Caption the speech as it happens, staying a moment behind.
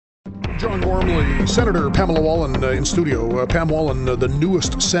John Gormley, Senator Pamela Wallin in studio. Pam Wallin, the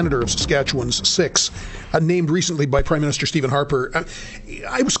newest senator of Saskatchewan's 6, named recently by Prime Minister Stephen Harper.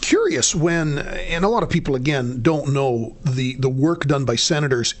 I was curious when, and a lot of people, again, don't know the work done by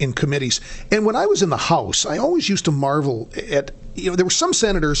senators in committees. And when I was in the House, I always used to marvel at, there were some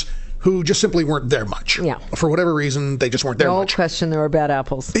senators who just simply weren't there much. Yeah. For whatever reason, they just weren't there much. No question there were bad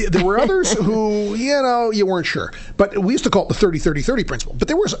apples. There were others who, you weren't sure. But we used to call it the 30-30-30 principle. But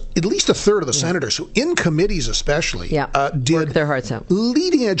there was at least a third of the senators who, in committees especially, did work their hearts out.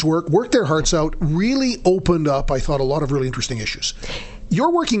 Leading edge work, worked their hearts out, really opened up, I thought, a lot of really interesting issues. You're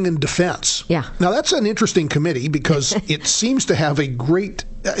working in defense. Yeah. Now, that's an interesting committee because it seems to have a great,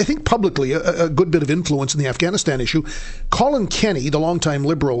 I think publicly, a good bit of influence in the Afghanistan issue. Colin Kenny, the longtime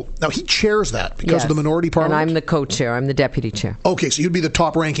Liberal, now he chairs that because of the minority parliament? And I'm the co-chair. I'm the deputy chair. Okay, so you'd be the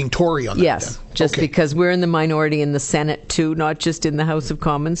top-ranking Tory on that. Yes, then. just because we're in the minority in the Senate too, not just in the House of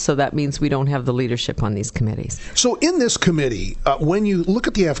Commons, so that means we don't have the leadership on these committees. So in this committee, when you look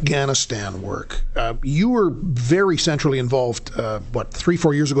at the Afghanistan work, you were very centrally involved,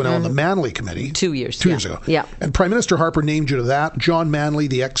 3-4 years ago now on the Manley Committee. 2 years. 2 years ago. Yeah. And Prime Minister Harper named you to that. John Manley,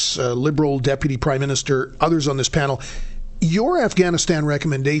 the ex-Liberal Deputy Prime Minister, others on this panel. Your Afghanistan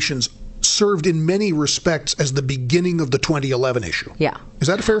recommendations served in many respects as the beginning of the 2011 issue. Yeah. Is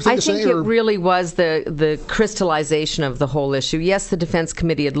that a fair thing to say? I think it really was the crystallization of the whole issue. Yes, the Defense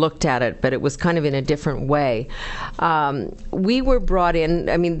Committee had looked at it, but it was kind of in a different way. We were brought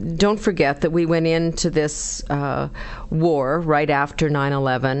in, don't forget that we went into this war right after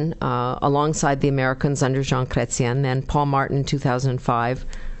 9/11 alongside the Americans under Jean Chrétien, then Paul Martin in 2005.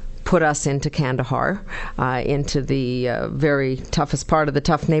 Put us into Kandahar, into the very toughest part of the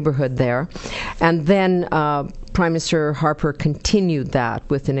tough neighborhood there. And then Prime Minister Harper continued that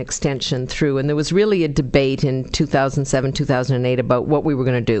with an extension through, and there was really a debate in 2007, 2008 about what we were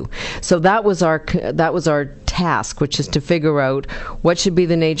going to do. So that was our task, which is to figure out what should be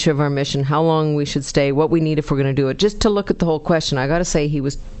the nature of our mission, how long we should stay, what we need if we're going to do it. Just to look at the whole question, I got to say he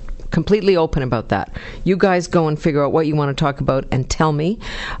was completely open about that. You guys go and figure out what you want to talk about and tell me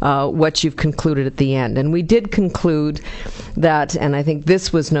what you've concluded at the end. And we did conclude that, and I think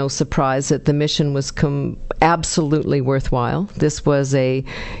this was no surprise, that the mission was absolutely worthwhile. This was a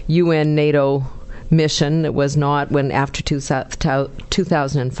UN-NATO mission. It was not after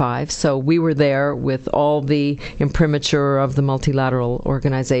 2005. So we were there with all the imprimatur of the multilateral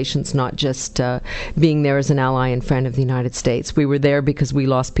organizations, not just being there as an ally and friend of the United States. We were there because we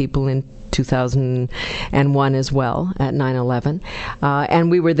lost people in 2001 as well at 9/11. And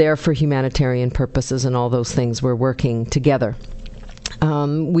we were there for humanitarian purposes, and all those things were working together.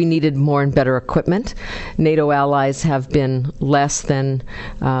 We needed more and better equipment. NATO allies have been less than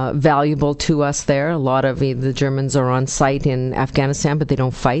valuable to us there. A lot of the Germans are on site in Afghanistan, but they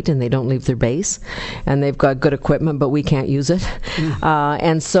don't fight and they don't leave their base. And they've got good equipment, but we can't use it.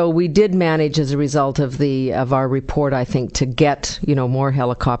 And so we did manage, as a result of our report, I think, to get more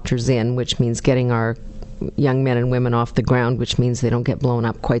helicopters in, which means getting our young men and women off the ground, which means they don't get blown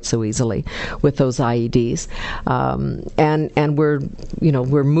up quite so easily with those IEDs. And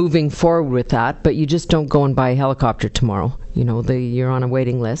we're moving forward with that, but you just don't go and buy a helicopter tomorrow. You're on a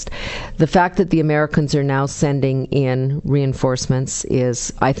waiting list. The fact that the Americans are now sending in reinforcements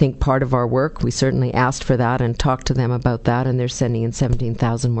is, I think, part of our work. We certainly asked for that and talked to them about that, and they're sending in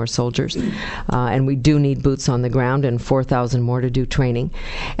 17,000 more soldiers. And we do need boots on the ground and 4,000 more to do training.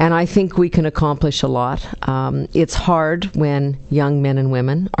 And I think we can accomplish a lot. It's hard when young men and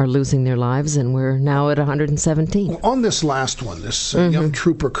women are losing their lives, and we're now at 117. Well, on this last one, this young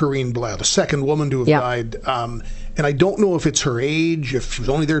trooper, Karine Blah, the second woman to have died, and I don't know if it's her age, if she was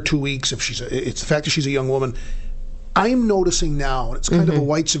only there 2 weeks, if it's the fact that she's a young woman. I'm noticing now, and it's kind of a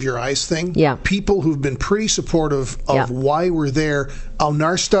whites of your eyes thing, people who've been pretty supportive of why we're there are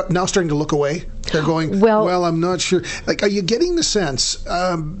now starting to look away. They're going, well, I'm not sure. Like, are you getting the sense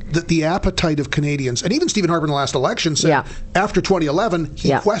that the appetite of Canadians, and even Stephen Harper in the last election said after 2011,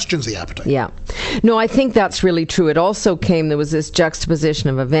 he questions the appetite? Yeah. No, I think that's really true. It also there was this juxtaposition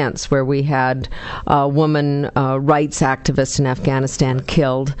of events where we had a woman rights activist in Afghanistan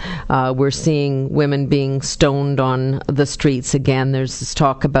killed. We're seeing women being stoned on the streets again. There's this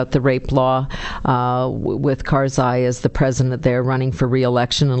talk about the rape law with Karzai as the president there running for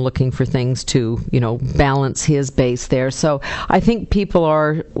re-election and looking for things to balance his base there. So I think people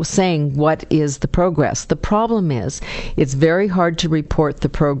are saying, what is the progress? The problem is, it's very hard to report the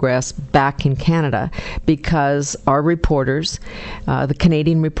progress back in Canada. Canada because our reporters, the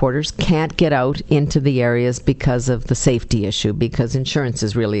Canadian reporters, can't get out into the areas because of the safety issue, because insurance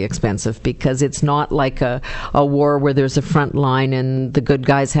is really expensive, because it's not like a war where there's a front line and the good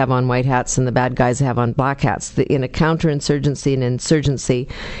guys have on white hats and the bad guys have on black hats. In a counterinsurgency and insurgency,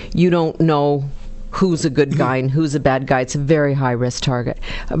 you don't know who's a good guy and who's a bad guy. It's a very high-risk target,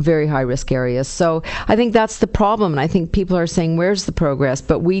 a very high-risk area. So I think that's the problem, and I think people are saying, where's the progress?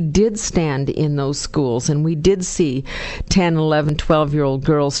 But we did stand in those schools, and we did see 10, 11, 12-year-old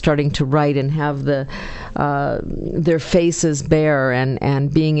girls starting to write and have their faces bare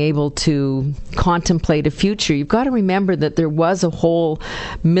and being able to contemplate a future. You've got to remember that there was a whole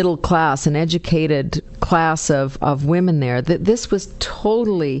middle class, an educated class of women there, that this was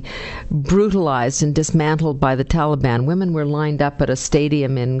totally brutalized and dismantled by the Taliban. Women were lined up at a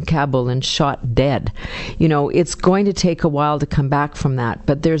stadium in Kabul and shot dead. You know, it's going to take a while to come back from that,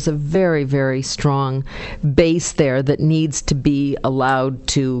 but there's a very, very strong base there that needs to be allowed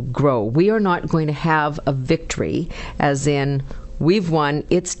to grow. We are not going to have a victory, as in, we've won,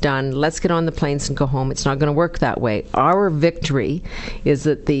 it's done, let's get on the planes and go home. It's not going to work that way. Our victory is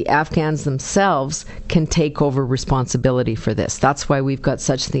that the Afghans themselves can take over responsibility for this. That's why we've got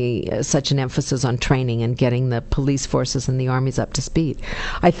such an emphasis on training and getting the police forces and the armies up to speed.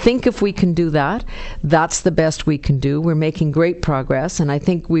 I think if we can do that, that's the best we can do. We're making great progress, and I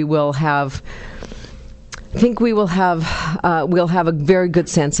think we'll have a very good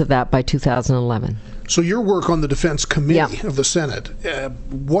sense of that by 2011. So your work on the Defense Committee of the Senate,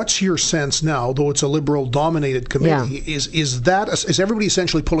 what's your sense now, though it's a Liberal-dominated committee, is everybody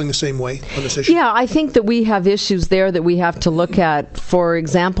essentially pulling the same way on this issue? Yeah, I think that we have issues there that we have to look at. For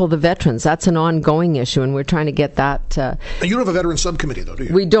example, the veterans. That's an ongoing issue, and we're trying to get that... you don't have a veteran subcommittee, though, do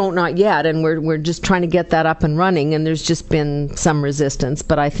you? We don't, not yet, and we're just trying to get that up and running, and there's just been some resistance,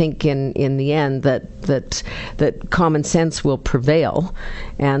 but I think in the end that common sense will prevail,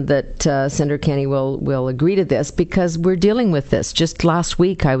 and that Senator Kenney will agree to this, because we're dealing with this. Just last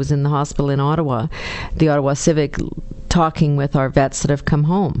week I was in the hospital in Ottawa, the Ottawa Civic, talking with our vets that have come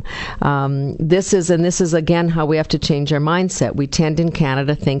home. This is again how we have to change our mindset. We tend in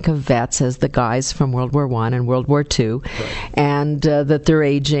Canada to think of vets as the guys from World War I and World War II, right, and that they're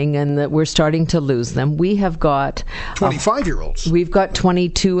aging and that we're starting to lose them. We have got 25-year-olds. We've got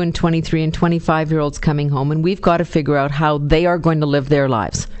 22 and 23 and 25-year-olds coming home, and we've got to figure out how they are going to live their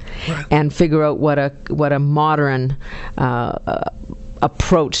lives. Right. And figure out what a modern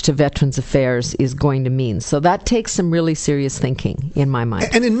approach to Veterans Affairs is going to mean. So that takes some really serious thinking, in my mind.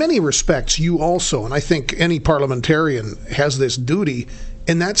 And in many respects, you also, and I think any parliamentarian has this duty,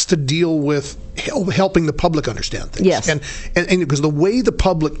 and that's to deal with helping the public understand things. Yes. And because the way the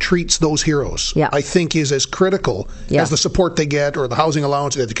public treats those heroes, I think, is as critical as the support they get or the housing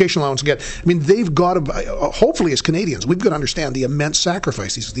allowance, the education allowance they get. I mean, they've got to, hopefully as Canadians, we've got to understand the immense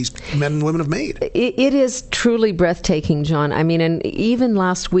sacrifice these men and women have made. It is truly breathtaking, John. I mean, and even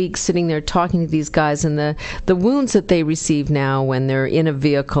last week, sitting there talking to these guys, and the wounds that they receive now when they're in a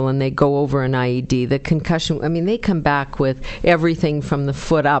vehicle and they go over an IED, the concussion, I mean, they come back with everything from the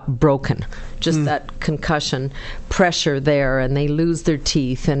foot up broken. Just that concussion pressure there, and they lose their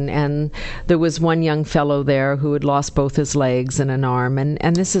teeth. And there was one young fellow there who had lost both his legs and an arm.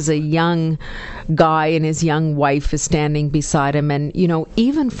 And this is a young guy, and his young wife is standing beside him. And, you know,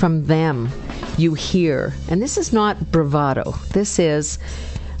 even from them, you hear, and this is not bravado. This is,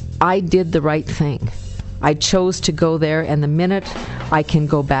 I did the right thing. I chose to go there, and the minute I can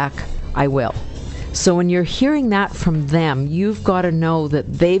go back, I will. So when you're hearing that from them, you've got to know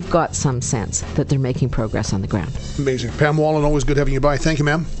that they've got some sense that they're making progress on the ground. Amazing. Pam Wallin, always good having you by. Thank you,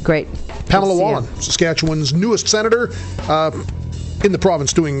 ma'am. Great. Pamela Wallin, Saskatchewan's newest senator in the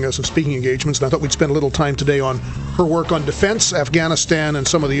province, doing some speaking engagements. And I thought we'd spend a little time today on her work on defense, Afghanistan, and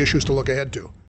some of the issues to look ahead to.